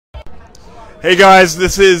Hey guys,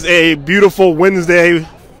 this is a beautiful Wednesday,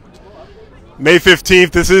 May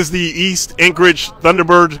 15th. This is the East Anchorage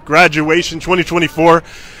Thunderbird graduation 2024.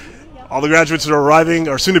 All the graduates that are arriving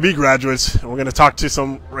are soon to be graduates, and we're going to talk to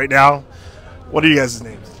some right now. What are you guys'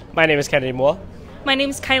 names? My name is Kennedy Moore. My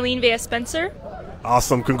name is Kylene Vea Spencer.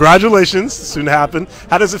 Awesome. Congratulations. Soon to happen.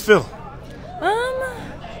 How does it feel?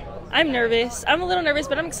 I'm nervous. I'm a little nervous,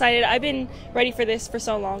 but I'm excited. I've been ready for this for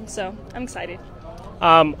so long, so I'm excited.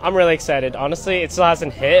 I'm really excited. Honestly, it still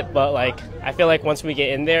hasn't hit, but I feel like once we get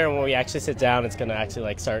in there and when we actually sit down, it's gonna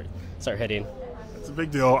actually start hitting. It's a big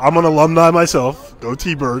deal. I'm an alumni myself. Go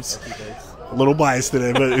T-Birds. A little biased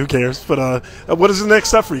today, but who cares? But what is the next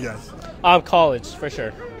step for you guys? College for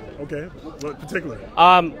sure. Okay. What particular?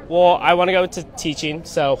 Well, I want to go into teaching,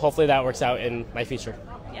 so hopefully that works out in my future.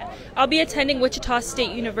 Yeah, I'll be attending Wichita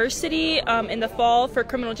State University in the fall for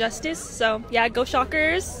criminal justice. So yeah, go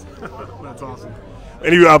Shockers! That's awesome.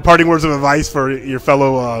 Any parting words of advice for your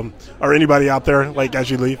fellow or anybody out there, as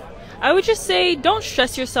you leave? I would just say don't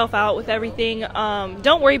stress yourself out with everything.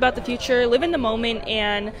 Don't worry about the future. Live in the moment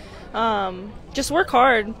and just work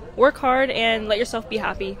hard. Work hard and let yourself be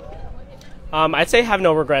happy. I'd say have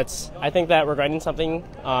no regrets. I think that regretting something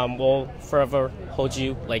will forever hold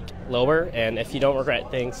you lower, and if you don't regret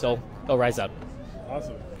things, you'll rise up.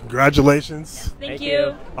 Awesome. Congratulations. Thank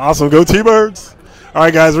you. Awesome. Go T-Birds. All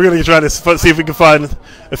right, guys, we're going to try to see if we can find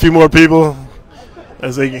a few more people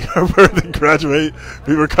as they graduate.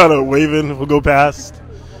 People are kind of waving. We'll go past.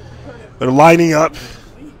 They're lining up.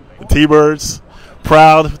 The T-Birds,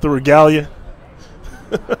 proud with the regalia.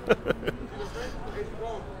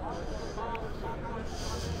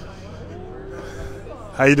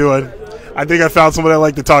 How you doing? I think I found somebody I'd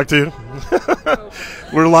like to talk to.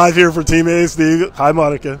 We're live here for Team ASD. Hi,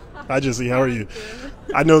 Monica. Hi, Jesse. How are you?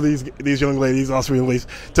 I know these young ladies, awesome young ladies.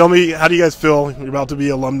 Tell me, how do you guys feel? You're about to be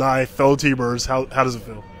alumni, fellow T-Birds. How does it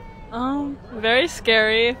feel? Very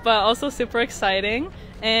scary, but also super exciting.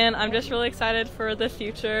 And I'm just really excited for the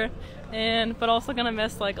future. But also gonna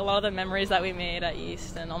miss a lot of the memories that we made at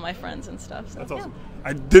East and all my friends and stuff. So, that's awesome. Yeah.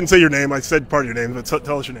 I didn't say your name. I said part of your name, but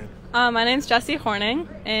tell us your name. My name's Jessie Horning,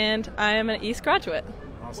 and I am an East graduate.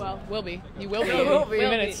 Awesome. Well, will be. You will be. Will in 3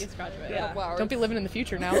 minutes. East graduate. Yeah. Wow. Don't be living in the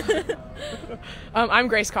future now. I'm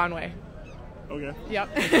Grace Conway. Okay. Yep.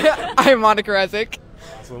 I'm Monica Rezick.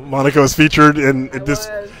 So Monica was featured and it just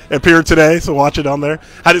appeared today, so watch it on there.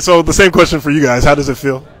 So the same question for you guys. How does it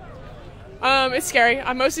feel? It's scary.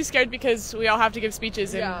 I'm mostly scared because we all have to give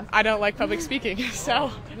speeches, and I don't like public speaking. So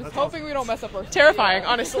just hoping we don't mess up our terrifying,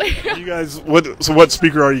 honestly. You guys, what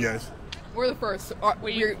speaker are you guys? We're the first. Our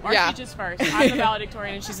speech is first. I'm the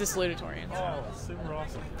valedictorian, and she's the salutatorian. Oh, super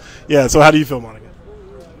awesome. Yeah. So how do you feel, Monica?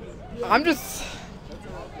 I'm just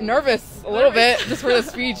nervous a little bit, just for the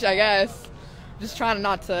speech, I guess. Just trying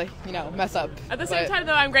not to, mess up. At the same time,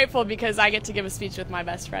 though, I'm grateful because I get to give a speech with my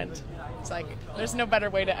best friend. It's there's no better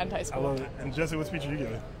way to end high school. I love it. And Jesse, what speech are you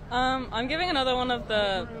giving? I'm giving another one of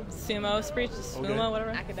the sumo speeches, whatever.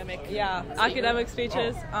 Academic. Yeah, academic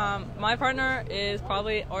speeches. My partner is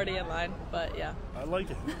probably already in line, but yeah. I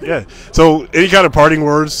like it. Yeah. So any kind of parting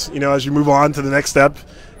words, as you move on to the next step?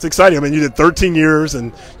 It's exciting. I mean, you did 13 years,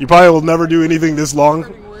 and you probably will never do anything this long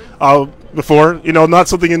before. Not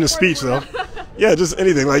something in the speech, though. Yeah, just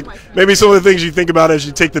anything. Maybe some of the things you think about as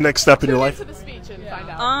you take the next step in your life. To the speech and find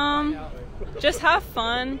out. Just have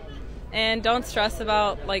fun and don't stress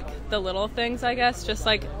about the little things, I guess. Just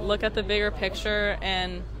look at the bigger picture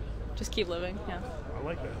and just keep living. Yeah. I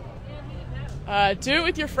like that. Do it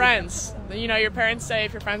with your friends. Your parents say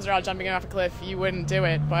if your friends are all jumping off a cliff, you wouldn't do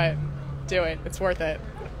it, but do it. It's worth it.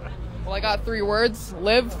 Well, I got 3 words: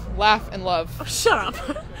 live, laugh, and love. Oh, shut up.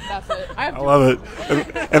 That's it. I love it.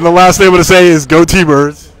 And the last thing I'm going to say is go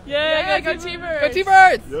T-Birds. Yeah, go T-Birds. Go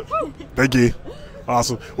T-Birds. Yep. Thank you.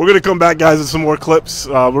 Awesome. We're going to come back, guys, with some more clips.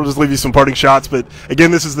 We'll just leave you some parting shots. But, again,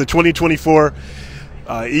 this is the 2024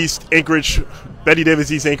 East Anchorage, Betty Davis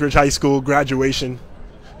East Anchorage High School graduation.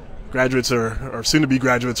 Graduates or soon-to-be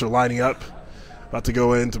graduates are lining up, about to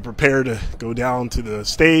go in to prepare to go down to the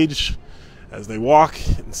stage as they walk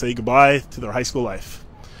and say goodbye to their high school life.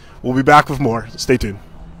 We'll be back with more. Stay tuned.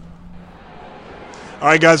 All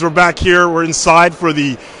right, guys, we're back here. We're inside for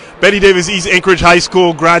the Betty Davis East Anchorage High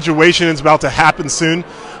School graduation. It's about to happen soon.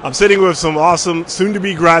 I'm sitting with some awesome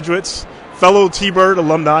soon-to-be graduates, fellow T-Bird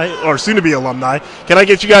alumni, or soon-to-be alumni. Can I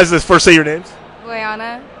get you guys to first say your names?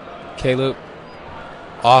 Leanna. Caleb.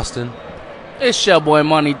 Austin. It's your boy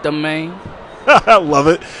Money the Man. I love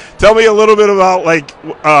it. Tell me a little bit about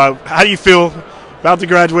how do you feel about to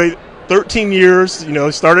graduate? 13 years. You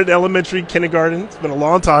know, started elementary, kindergarten. It's been a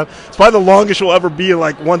long time. It's probably the longest you'll ever be in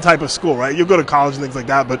like one type of school, right? You'll go to college and things like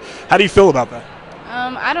that. But how do you feel about that?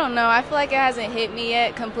 I don't know. I feel like it hasn't hit me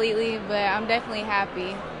yet completely, but I'm definitely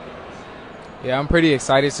happy. Yeah, I'm pretty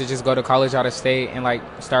excited to just go to college out of state and like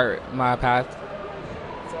start my path.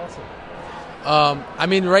 That's awesome. I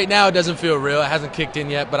mean, right now it doesn't feel real. It hasn't kicked in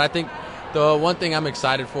yet, but I think the one thing I'm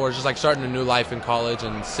excited for is just like starting a new life in college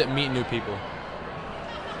and meeting new people.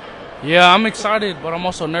 Yeah, I'm excited, but I'm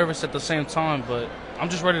also nervous at the same time. But I'm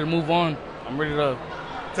just ready to move on. I'm ready to.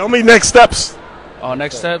 Tell me next steps.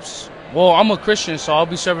 Next steps. Well, I'm a Christian, so I'll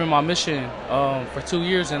be serving my mission for 2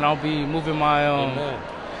 years, and I'll be moving my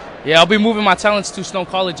I'll be moving my talents to Snow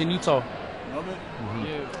College in Utah. Love it.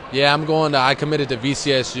 Yeah, I committed to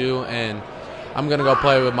VCSU, and I'm going to go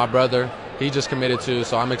play with my brother. He just committed to,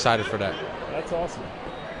 so I'm excited for that. That's awesome.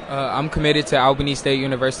 I'm committed to Albany State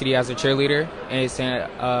University as a cheerleader, and it's in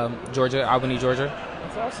Georgia, Albany, Georgia.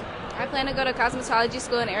 That's awesome. I plan to go to cosmetology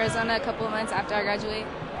school in Arizona a couple of months after I graduate.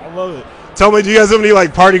 I love it. Tell me, do you guys have any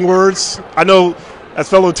like parting words? I know as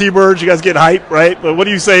fellow T-Birds, you guys get hype, right? But what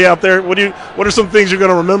do you say out there? What are some things you're going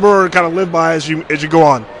to remember or kind of live by as you go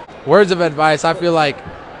on? Words of advice. I feel like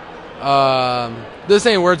this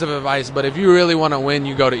ain't words of advice, but if you really want to win,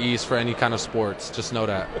 you go to East for any kind of sports. Just know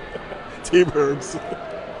that. T-Birds.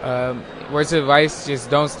 Words of advice: just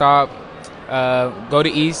don't stop. Go to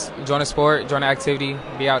East, join a sport, join an activity,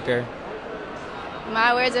 be out there.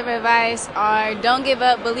 My words of advice are don't give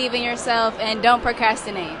up, believe in yourself, and don't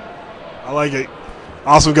procrastinate. I like it.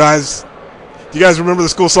 Awesome, guys. Do you guys remember the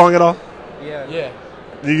school song at all? Yeah.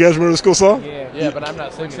 Do you guys remember the school song? Yeah, but I'm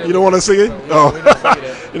not singing it. You don't want to sing it? No, Oh. we're not singing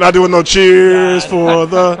it. You're not doing no cheers for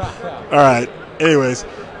the... All right. Anyways,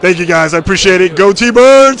 thank you, guys. I appreciate it. Go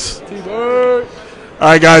T-Birds! T-Bird. All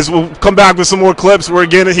right, guys. We'll come back with some more clips. We're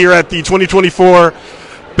again here at the 2024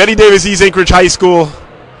 Betty Davis East Anchorage High School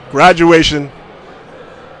graduation.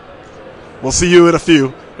 We'll see you in a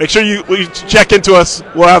few. Make sure you check into us.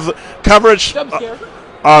 We'll have coverage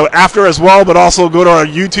after as well, but also go to our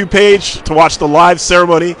YouTube page to watch the live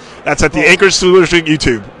ceremony. That's at the Anchorage School District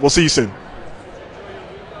YouTube. We'll see you soon.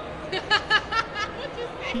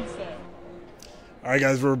 All right,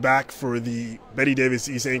 guys, we're back for the Betty Davis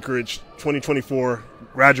East Anchorage 2024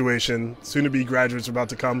 graduation. Soon-to-be graduates are about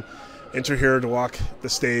to come enter here to walk the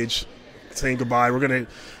stage, saying goodbye. We're going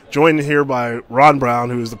to joined here by Ron Brown,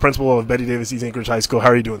 who is the principal of Betty Davis East Anchorage High School. How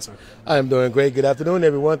are you doing, sir? I am doing great. Good afternoon,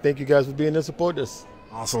 everyone. Thank you guys for being there to support us.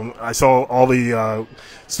 Awesome. I saw all the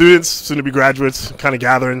students, soon-to-be graduates, kind of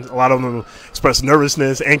gathering. A lot of them expressed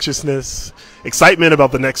nervousness, anxiousness, excitement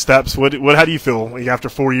about the next steps. How do you feel after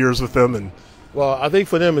 4 years with them? And well, I think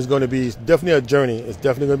for them it's going to be definitely a journey. It's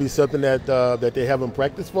definitely going to be something that they haven't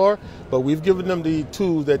practiced for, but we've given them the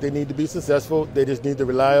tools that they need to be successful. They just need to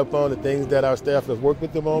rely upon the things that our staff has worked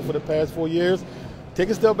with them on for the past 4 years. Take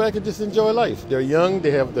a step back and just enjoy life. They're young.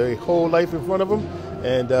 They have their whole life in front of them,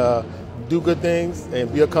 and do good things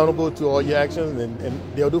and be accountable to all your actions,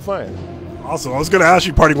 and they'll do fine. Awesome. I was going to ask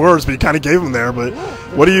you parting words, but you kind of gave them there. But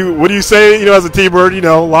what do you say? As a T-Bird,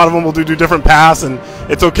 a lot of them will do different paths, and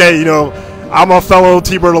it's okay. I'm a fellow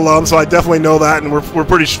T-Bird alum, so I definitely know that, and we're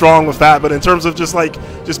pretty strong with that. But in terms of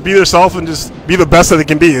just be yourself and just be the best that it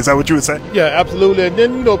can be, is that what you would say? Yeah, absolutely. And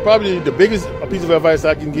then probably the biggest piece of advice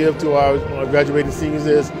I can give to our graduating seniors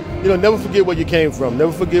is never forget where you came from.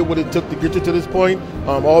 Never forget what it took to get you to this point.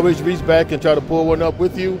 Always reach back and try to pull one up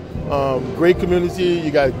with you. Great community.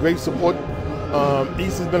 You got great support.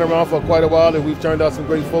 East has been around for quite a while, and we've turned out some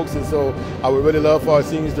great folks. And so I would really love for our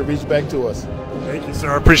seniors to reach back to us. Thank you, sir.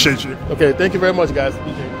 I appreciate you. Okay, thank you very much, guys.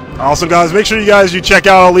 Awesome, guys. Make sure you check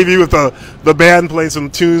out. I'll leave you with the band playing some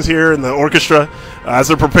tunes here and the orchestra as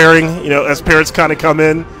they're preparing, as parents kind of come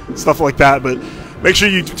in, stuff like that. But make sure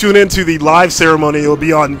you tune into the live ceremony. It'll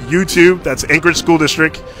be on YouTube. That's Anchorage School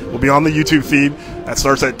District. We'll be on the YouTube feed. That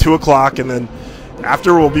starts at 2 o'clock. And then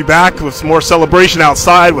after, we'll be back with some more celebration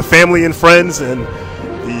outside with family and friends and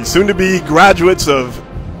the soon-to-be graduates of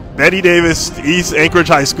Betty Davis East Anchorage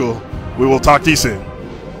High School. We will talk to you soon.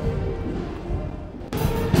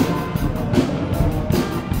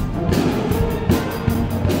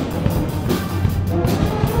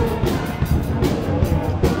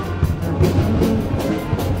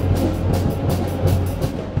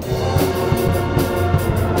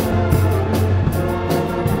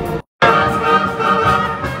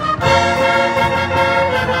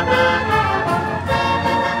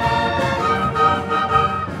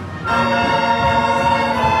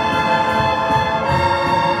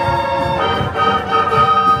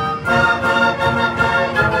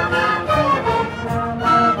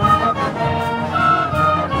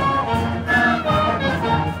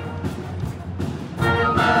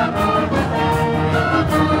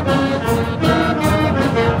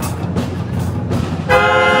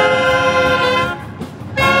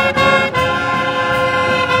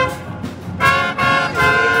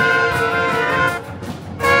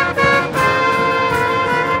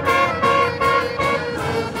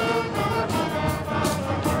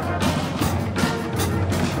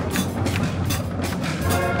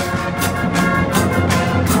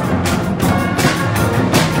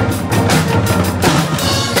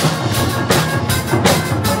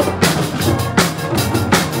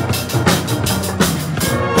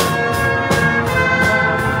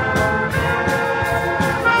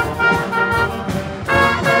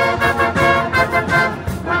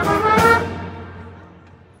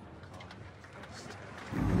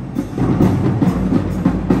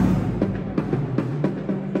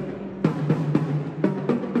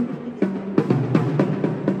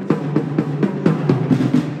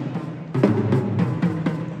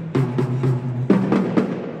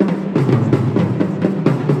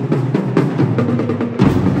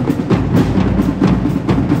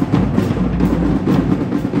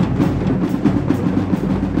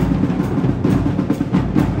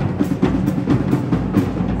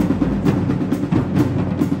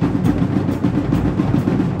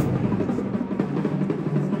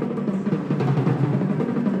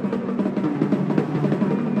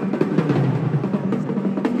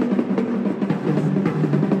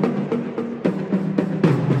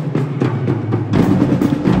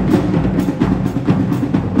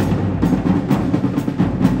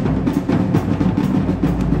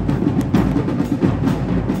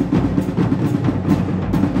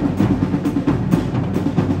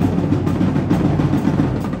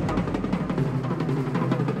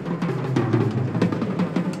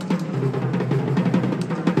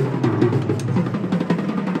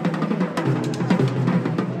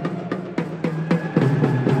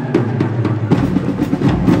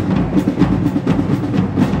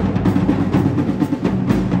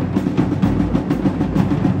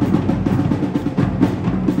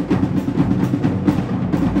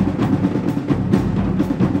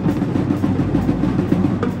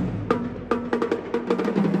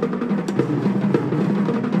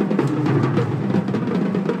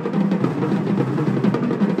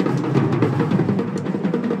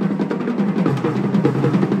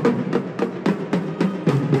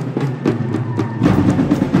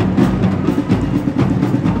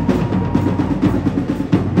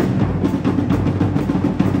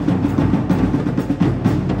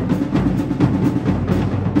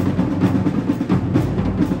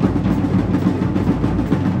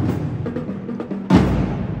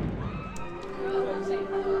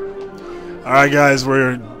 All right, guys,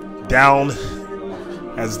 we're down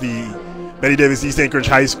as the Betty Davis East Anchorage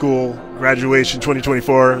High School graduation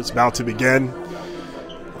 2024 is about to begin.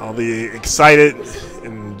 All the excited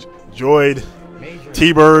and enjoyed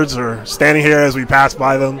T-Birds are standing here as we pass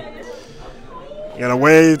by them. You gotta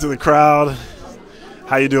wave to the crowd.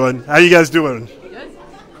 How you doing? How you guys doing? Good.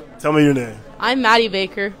 Tell me your name. I'm Maddie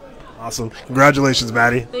Baker. Awesome. Congratulations,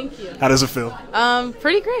 Maddie. Thank you. How does it feel?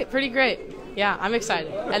 Pretty great. Yeah, I'm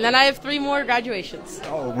excited. And then I have 3 more graduations.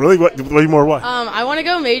 Oh, really? What? 3 more what? I want to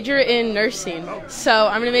go major in nursing. So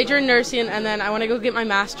I'm going to major in nursing, and then I want to go get my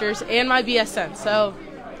master's and my BSN. So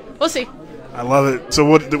we'll see. I love it. So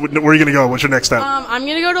where are you going to go? What's your next step? I'm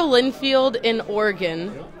going to go to Linfield in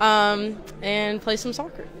Oregon and play some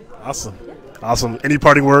soccer. Awesome. Awesome. Any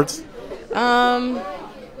parting words? I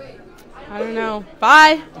don't know.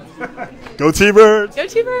 Bye. Go T-Birds. Go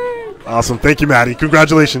T-Birds. Awesome. Thank you, Maddie.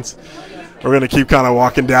 Congratulations. We're going to keep kind of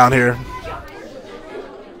walking down here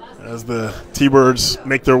as the T-Birds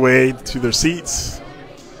make their way to their seats.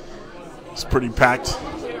 It's pretty packed.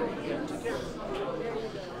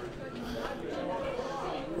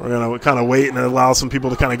 We're going to kind of wait and allow some people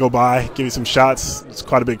to kind of go by, give you some shots. It's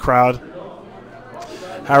quite a big crowd.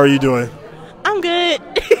 How are you doing? I'm good.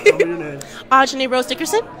 Tell me your name. Audrey Rose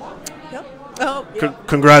Dickerson. Yep. Oh, yeah.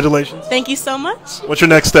 Congratulations. Thank you so much. What's your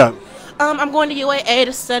next step? I'm going to UAA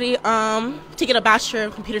to study, to get a Bachelor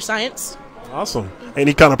of Computer Science. Awesome.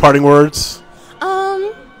 Any kind of parting words?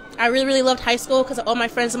 I really loved high school because of all my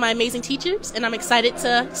friends and my amazing teachers, and I'm excited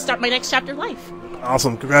to start my next chapter of life.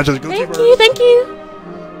 Awesome. Congratulations. Thank you.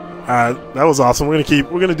 That was awesome. We're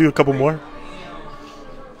gonna do a couple more.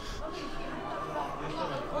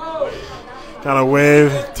 Kind of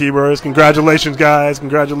wave, T-Birds. Congratulations, guys.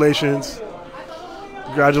 Congratulations.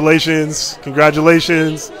 Congratulations.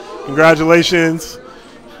 Congratulations. Congratulations.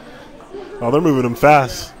 Oh, they're moving them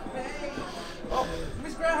fast.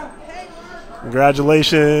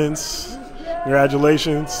 Congratulations.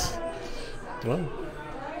 Congratulations. Well,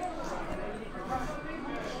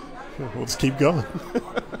 we'll just keep going.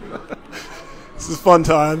 This is fun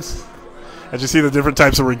times. As you see the different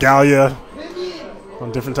types of regalia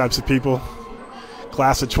on different types of people.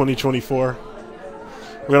 Class of 2024.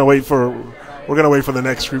 We're gonna wait for the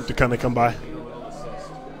next group to kind of come by.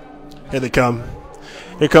 Here they come.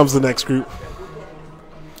 Here comes the next group.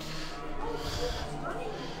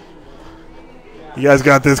 You guys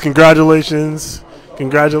got this. Congratulations.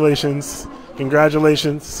 Congratulations.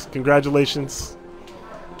 Congratulations. Congratulations.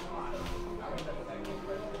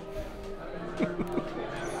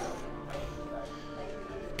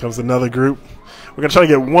 Comes another group. We're going to try to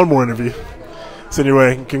get one more interview. So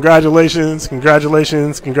anyway, congratulations.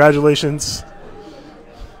 Congratulations. Congratulations.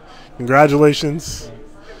 Congratulations.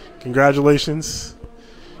 Congratulations.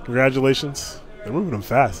 Congratulations. They're moving them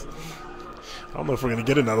fast. I don't know if we're going to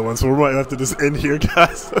get another one, so we might have to just end here,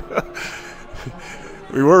 guys.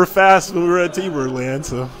 We were fast when we were at T-Bird land,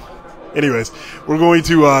 so. Anyways, we're going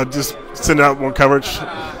to just send out more coverage.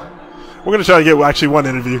 We're going to try to get actually one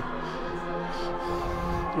interview.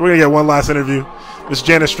 We're going to get one last interview. Miss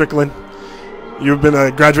Janice Strickland, you've been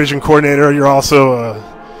a graduation coordinator. You're also an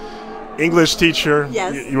English teacher.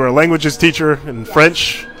 Yes. You were a languages teacher in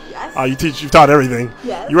French. Yes. You've taught everything.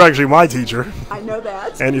 Yes. You were actually my teacher. I know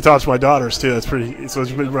that. And you taught my daughters too. That's pretty. So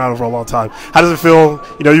you've been around for a long time. How does it feel?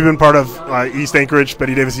 You know, you've been part of East Anchorage,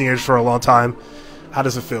 Betty Davis East Anchorage for a long time. How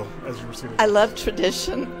does it feel as you receive it? I love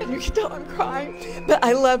tradition, and you can tell I'm crying, but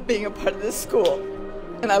I love being a part of this school,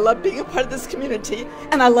 and I love being a part of this community,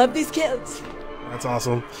 and I love these kids. That's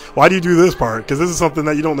awesome. Why do you do this part? Because this is something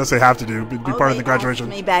that you don't necessarily have to do. Be part of the graduation.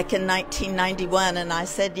 They asked me back in 1991, and I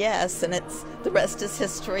said yes, and it's the rest is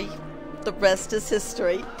history. The rest is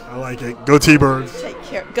history. I like it. Go T-Birds. Take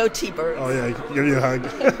care. Go T-Birds. Oh yeah, give you a hug.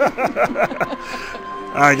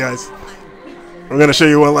 All right, guys. We're going to show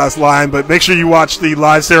you one last line, but make sure you watch the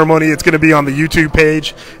live ceremony. It's going to be on the YouTube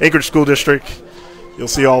page, Anchorage School District. You'll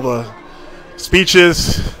see all the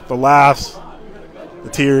speeches, the laughs, the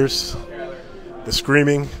tears, the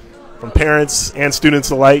screaming from parents and students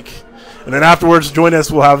alike. And then afterwards, join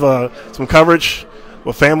us. We'll have some coverage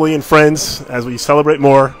with family and friends as we celebrate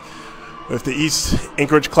more with the East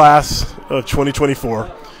Anchorage class of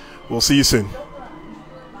 2024. We'll see you soon.